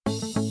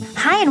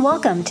Hi, and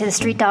welcome to the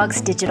Street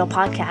Dogs Digital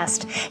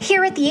Podcast.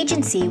 Here at the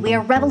agency, we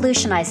are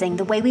revolutionizing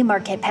the way we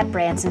market pet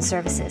brands and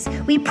services.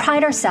 We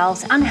pride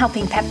ourselves on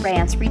helping pet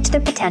brands reach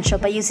their potential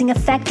by using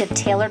effective,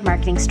 tailored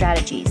marketing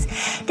strategies.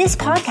 This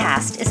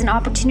podcast is an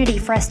opportunity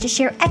for us to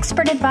share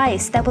expert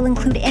advice that will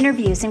include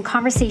interviews and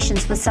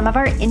conversations with some of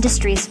our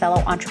industry's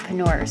fellow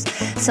entrepreneurs.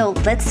 So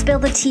let's spill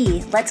the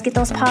tea, let's get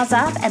those paws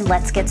up, and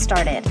let's get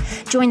started.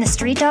 Join the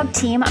Street Dog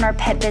team on our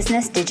Pet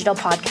Business Digital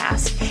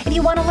Podcast. If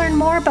you want to learn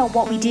more about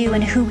what we do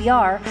and who we are,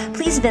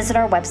 please visit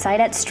our website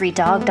at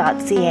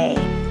streetdog.ca.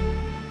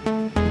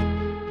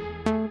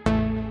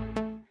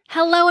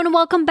 Hello and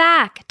welcome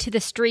back to the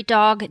Street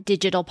Dog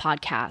Digital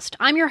Podcast.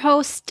 I'm your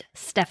host,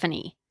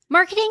 Stephanie.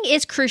 Marketing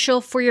is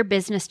crucial for your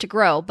business to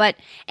grow, but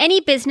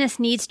any business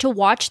needs to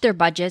watch their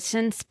budgets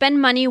and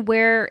spend money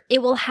where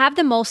it will have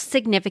the most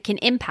significant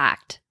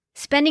impact.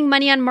 Spending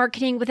money on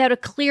marketing without a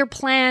clear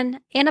plan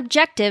and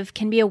objective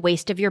can be a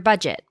waste of your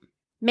budget.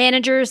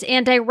 Managers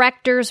and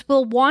directors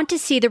will want to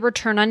see the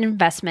return on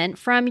investment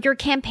from your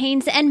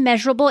campaigns and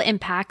measurable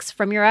impacts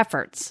from your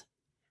efforts.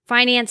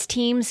 Finance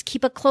teams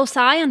keep a close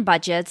eye on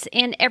budgets,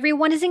 and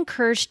everyone is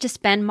encouraged to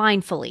spend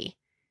mindfully.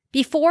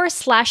 Before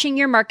slashing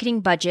your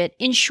marketing budget,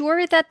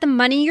 ensure that the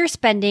money you're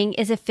spending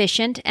is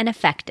efficient and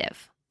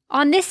effective.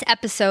 On this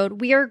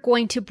episode, we are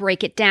going to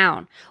break it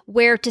down,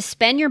 where to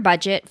spend your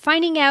budget,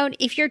 finding out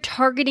if you're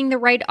targeting the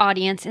right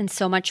audience, and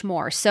so much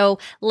more. So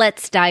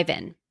let's dive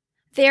in.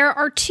 There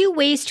are two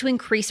ways to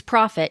increase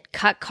profit: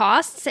 cut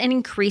costs and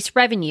increase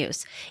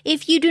revenues.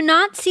 If you do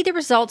not see the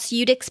results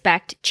you'd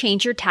expect,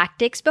 change your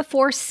tactics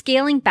before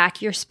scaling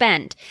back your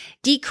spend.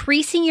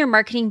 Decreasing your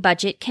marketing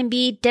budget can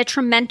be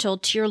detrimental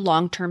to your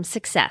long-term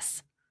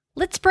success.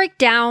 Let's break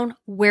down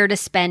where to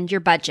spend your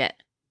budget.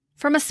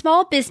 From a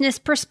small business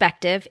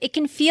perspective, it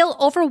can feel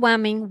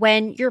overwhelming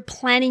when you're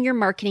planning your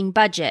marketing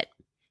budget.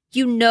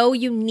 You know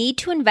you need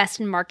to invest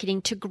in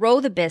marketing to grow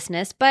the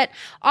business, but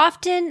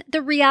often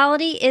the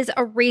reality is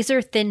a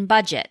razor-thin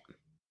budget.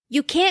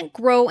 You can't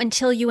grow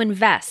until you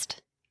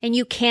invest, and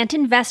you can't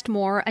invest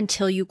more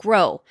until you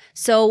grow.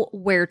 So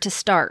where to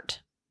start?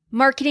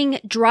 Marketing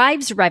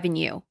drives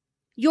revenue.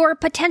 Your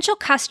potential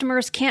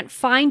customers can't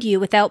find you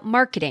without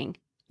marketing.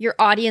 Your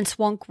audience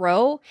won't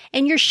grow,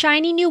 and your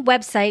shiny new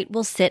website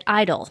will sit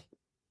idle.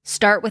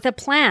 Start with a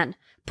plan.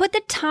 Put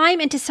the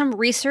time into some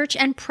research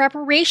and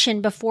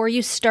preparation before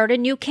you start a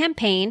new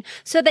campaign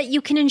so that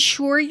you can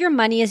ensure your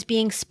money is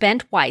being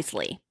spent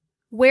wisely,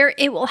 where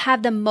it will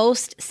have the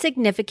most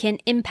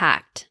significant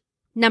impact.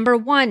 Number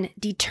 1,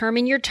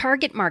 determine your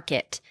target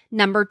market.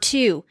 Number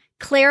 2,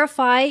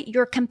 clarify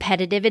your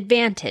competitive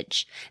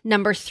advantage.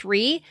 Number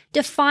 3,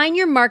 define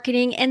your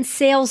marketing and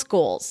sales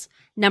goals.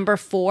 Number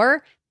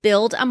 4,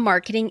 build a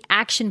marketing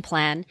action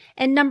plan.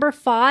 And number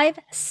 5,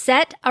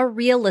 set a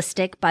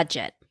realistic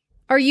budget.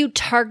 Are you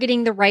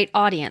targeting the right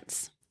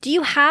audience? Do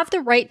you have the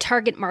right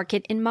target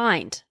market in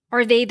mind?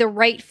 Are they the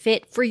right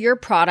fit for your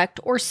product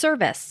or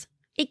service?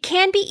 It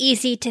can be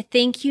easy to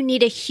think you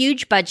need a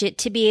huge budget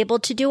to be able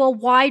to do a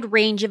wide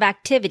range of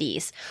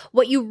activities.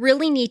 What you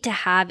really need to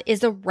have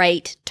is the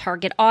right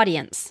target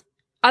audience.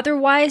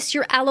 Otherwise,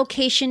 your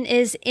allocation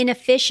is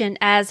inefficient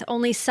as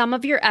only some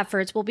of your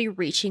efforts will be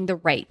reaching the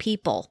right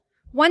people.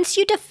 Once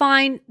you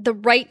define the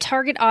right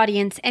target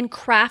audience and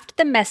craft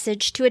the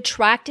message to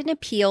attract and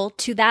appeal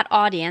to that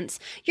audience,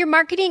 your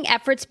marketing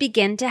efforts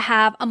begin to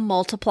have a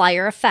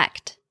multiplier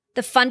effect.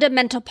 The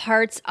fundamental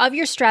parts of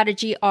your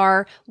strategy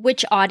are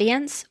which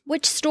audience,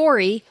 which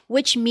story,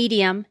 which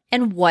medium,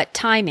 and what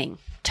timing.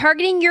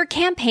 Targeting your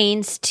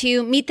campaigns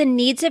to meet the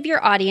needs of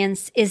your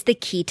audience is the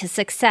key to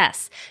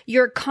success.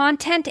 Your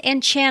content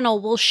and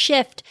channel will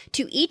shift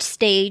to each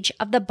stage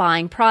of the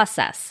buying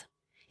process.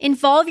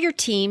 Involve your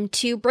team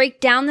to break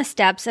down the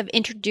steps of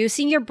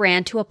introducing your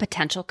brand to a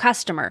potential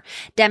customer,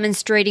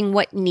 demonstrating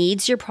what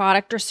needs your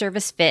product or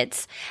service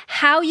fits,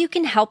 how you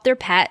can help their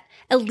pet,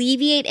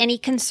 alleviate any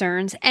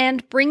concerns,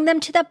 and bring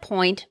them to the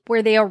point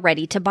where they are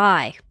ready to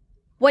buy.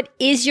 What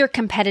is your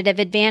competitive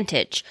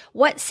advantage?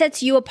 What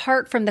sets you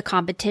apart from the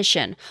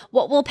competition?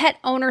 What will pet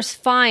owners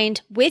find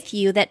with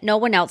you that no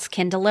one else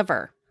can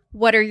deliver?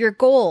 What are your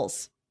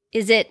goals?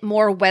 Is it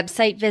more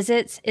website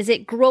visits? Is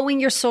it growing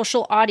your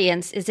social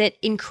audience? Is it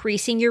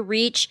increasing your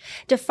reach?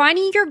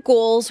 Defining your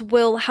goals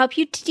will help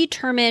you to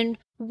determine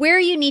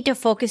where you need to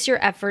focus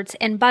your efforts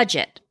and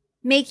budget.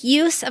 Make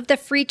use of the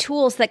free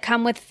tools that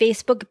come with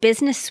Facebook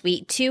Business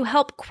Suite to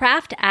help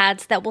craft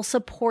ads that will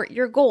support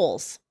your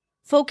goals.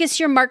 Focus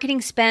your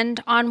marketing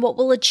spend on what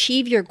will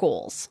achieve your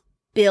goals.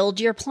 Build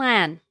your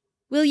plan.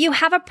 Will you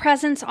have a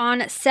presence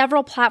on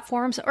several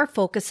platforms or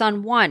focus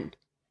on one?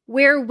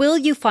 Where will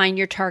you find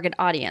your target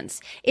audience?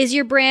 Is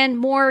your brand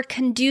more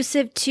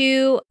conducive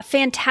to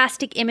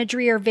fantastic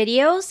imagery or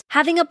videos?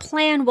 Having a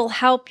plan will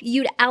help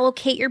you to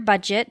allocate your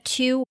budget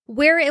to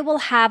where it will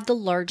have the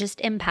largest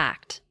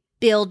impact.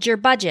 Build your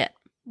budget.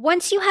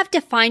 Once you have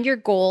defined your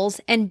goals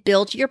and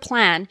built your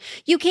plan,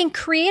 you can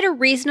create a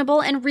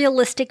reasonable and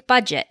realistic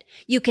budget.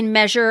 You can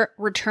measure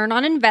return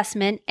on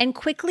investment and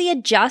quickly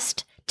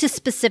adjust to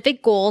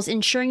specific goals,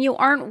 ensuring you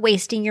aren't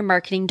wasting your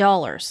marketing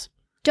dollars.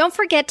 Don't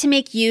forget to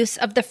make use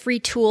of the free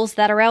tools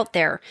that are out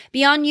there.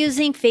 Beyond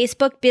using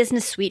Facebook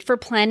Business Suite for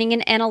planning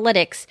and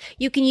analytics,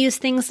 you can use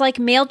things like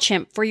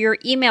MailChimp for your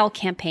email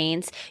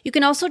campaigns. You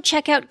can also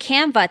check out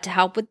Canva to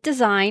help with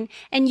design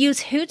and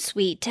use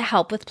Hootsuite to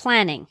help with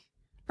planning.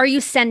 Are you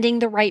sending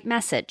the right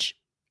message?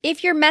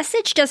 If your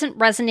message doesn't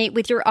resonate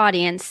with your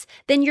audience,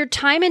 then your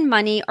time and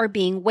money are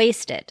being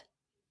wasted.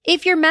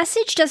 If your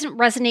message doesn't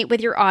resonate with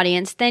your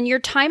audience, then your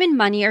time and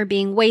money are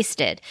being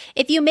wasted.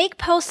 If you make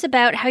posts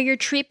about how your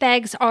treat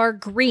bags are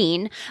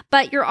green,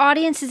 but your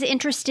audience is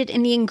interested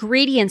in the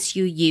ingredients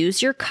you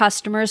use, your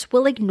customers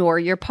will ignore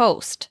your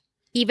post.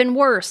 Even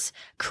worse,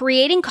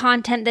 creating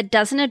content that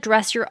doesn't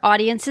address your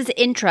audience's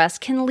interests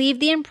can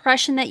leave the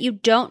impression that you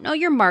don't know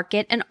your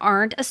market and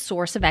aren't a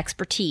source of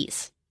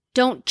expertise.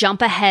 Don't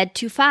jump ahead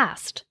too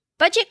fast.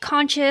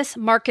 Budget-conscious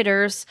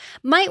marketers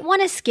might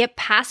want to skip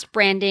past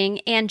branding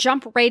and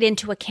jump right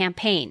into a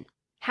campaign.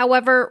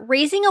 However,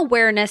 raising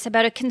awareness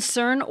about a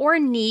concern or a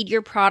need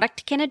your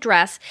product can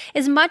address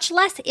is much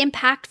less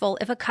impactful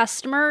if a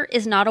customer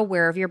is not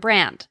aware of your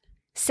brand.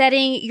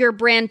 Setting your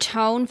brand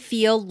tone,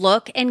 feel,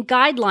 look, and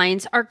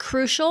guidelines are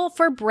crucial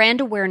for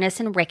brand awareness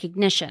and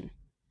recognition.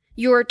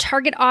 Your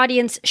target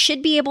audience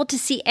should be able to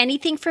see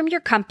anything from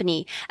your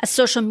company, a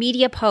social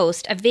media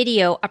post, a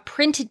video, a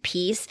printed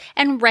piece,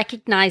 and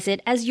recognize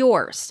it as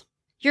yours.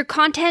 Your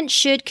content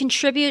should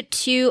contribute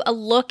to a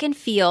look and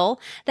feel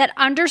that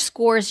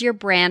underscores your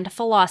brand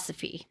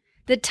philosophy.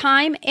 The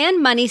time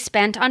and money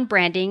spent on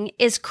branding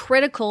is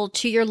critical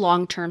to your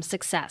long-term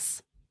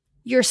success.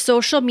 Your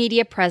social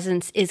media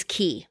presence is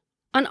key.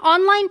 An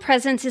online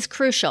presence is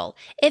crucial.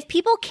 If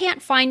people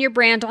can't find your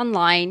brand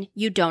online,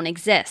 you don't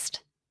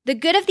exist. The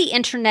good of the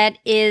internet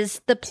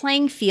is the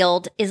playing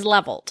field is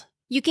leveled.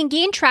 You can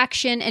gain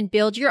traction and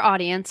build your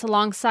audience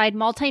alongside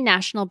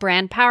multinational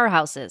brand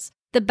powerhouses.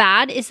 The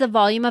bad is the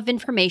volume of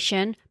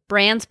information,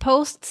 brands,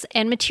 posts,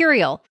 and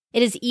material.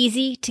 It is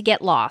easy to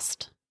get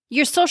lost.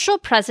 Your social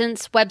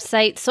presence,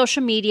 website,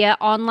 social media,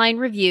 online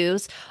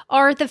reviews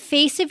are the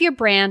face of your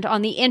brand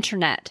on the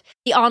internet.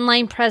 The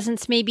online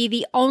presence may be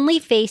the only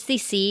face they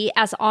see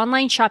as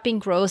online shopping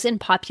grows in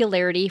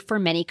popularity for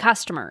many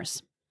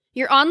customers.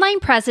 Your online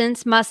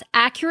presence must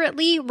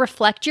accurately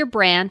reflect your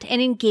brand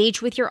and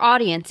engage with your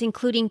audience,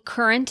 including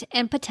current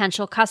and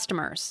potential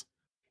customers.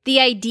 The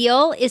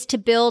ideal is to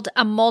build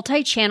a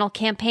multi-channel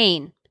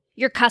campaign.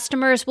 Your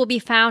customers will be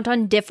found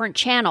on different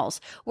channels.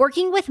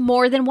 Working with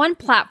more than one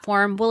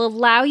platform will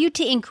allow you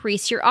to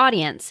increase your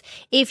audience.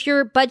 If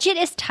your budget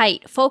is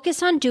tight,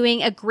 focus on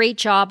doing a great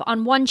job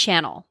on one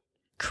channel.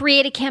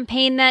 Create a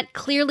campaign that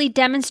clearly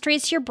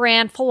demonstrates your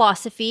brand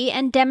philosophy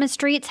and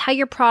demonstrates how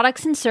your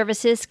products and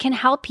services can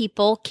help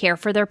people care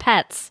for their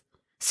pets.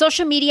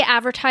 Social media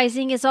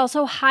advertising is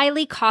also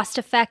highly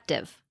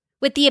cost-effective.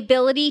 With the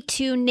ability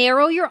to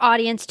narrow your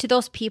audience to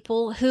those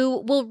people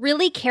who will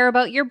really care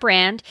about your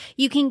brand,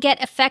 you can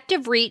get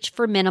effective reach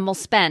for minimal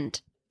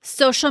spend.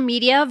 Social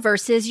media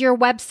versus your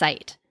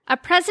website. A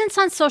presence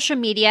on social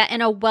media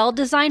and a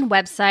well-designed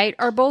website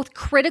are both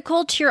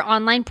critical to your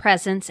online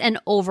presence and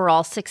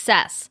overall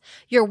success.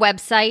 Your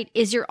website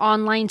is your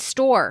online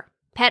store.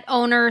 Pet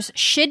owners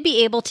should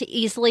be able to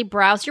easily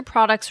browse your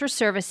products or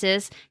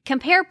services,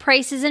 compare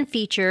prices and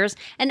features,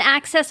 and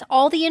access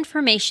all the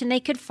information they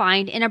could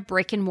find in a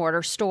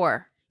brick-and-mortar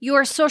store.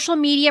 Your social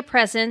media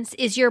presence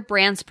is your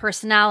brand's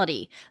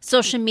personality.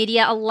 Social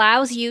media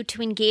allows you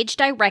to engage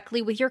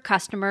directly with your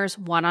customers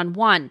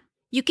one-on-one.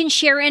 You can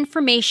share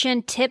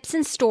information, tips,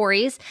 and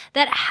stories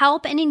that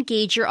help and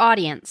engage your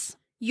audience.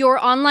 Your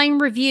online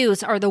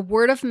reviews are the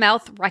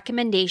word-of-mouth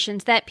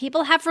recommendations that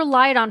people have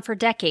relied on for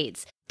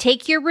decades.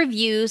 Take your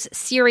reviews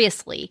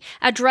seriously.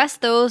 Address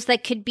those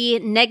that could be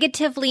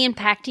negatively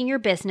impacting your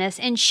business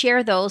and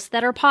share those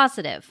that are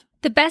positive.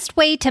 The best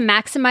way to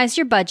maximize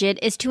your budget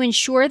is to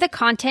ensure the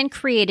content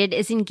created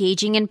is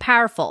engaging and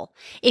powerful.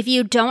 If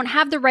you don't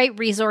have the right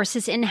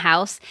resources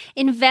in-house,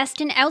 invest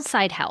in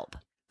outside help.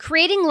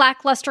 Creating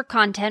lackluster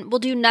content will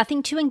do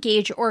nothing to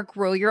engage or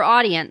grow your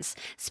audience.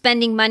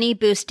 Spending money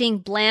boosting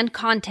bland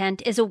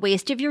content is a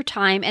waste of your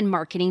time and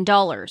marketing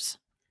dollars.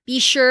 Be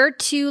sure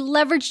to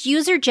leverage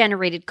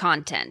user-generated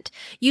content.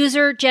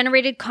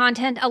 User-generated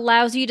content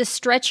allows you to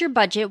stretch your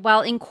budget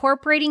while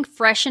incorporating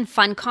fresh and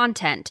fun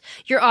content.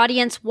 Your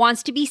audience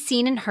wants to be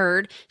seen and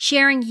heard.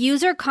 Sharing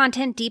user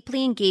content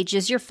deeply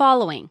engages your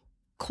following.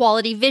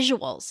 Quality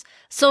visuals.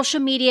 Social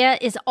media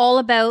is all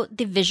about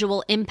the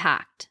visual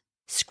impact.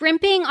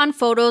 Scrimping on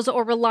photos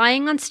or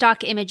relying on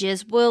stock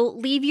images will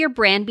leave your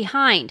brand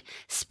behind.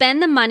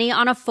 Spend the money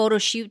on a photo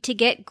shoot to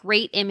get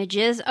great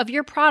images of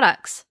your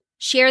products.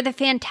 Share the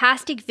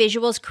fantastic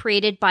visuals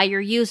created by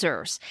your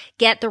users.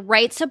 Get the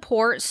right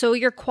support so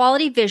your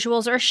quality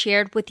visuals are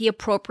shared with the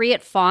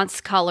appropriate fonts,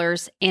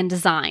 colors, and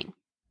design.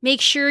 Make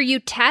sure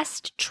you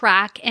test,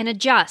 track, and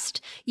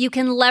adjust. You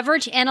can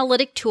leverage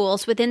analytic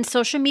tools within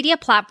social media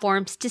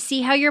platforms to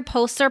see how your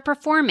posts are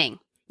performing.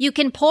 You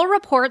can pull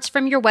reports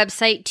from your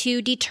website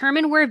to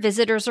determine where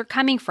visitors are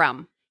coming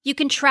from. You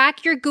can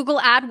track your Google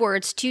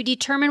AdWords to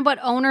determine what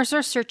owners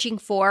are searching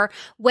for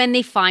when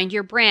they find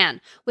your brand.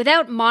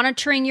 Without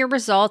monitoring your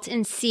results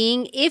and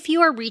seeing if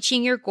you are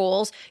reaching your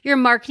goals, your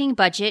marketing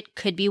budget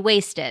could be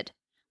wasted.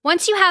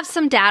 Once you have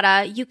some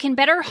data, you can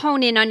better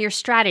hone in on your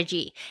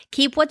strategy.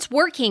 Keep what's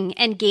working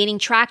and gaining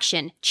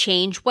traction.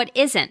 Change what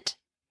isn't.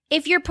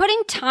 If you're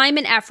putting time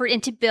and effort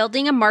into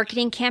building a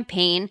marketing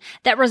campaign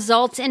that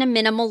results in a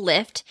minimal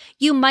lift,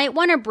 you might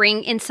want to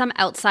bring in some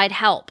outside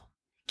help.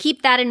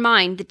 Keep that in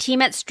mind. The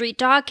team at Street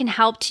Dog can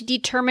help to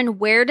determine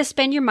where to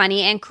spend your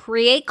money and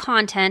create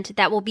content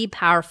that will be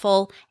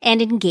powerful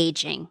and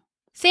engaging.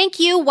 Thank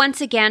you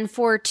once again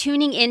for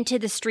tuning into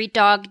the Street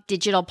Dog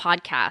Digital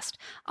Podcast.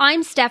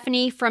 I'm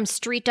Stephanie from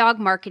Street Dog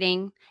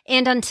Marketing,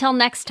 and until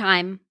next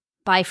time,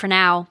 bye for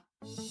now.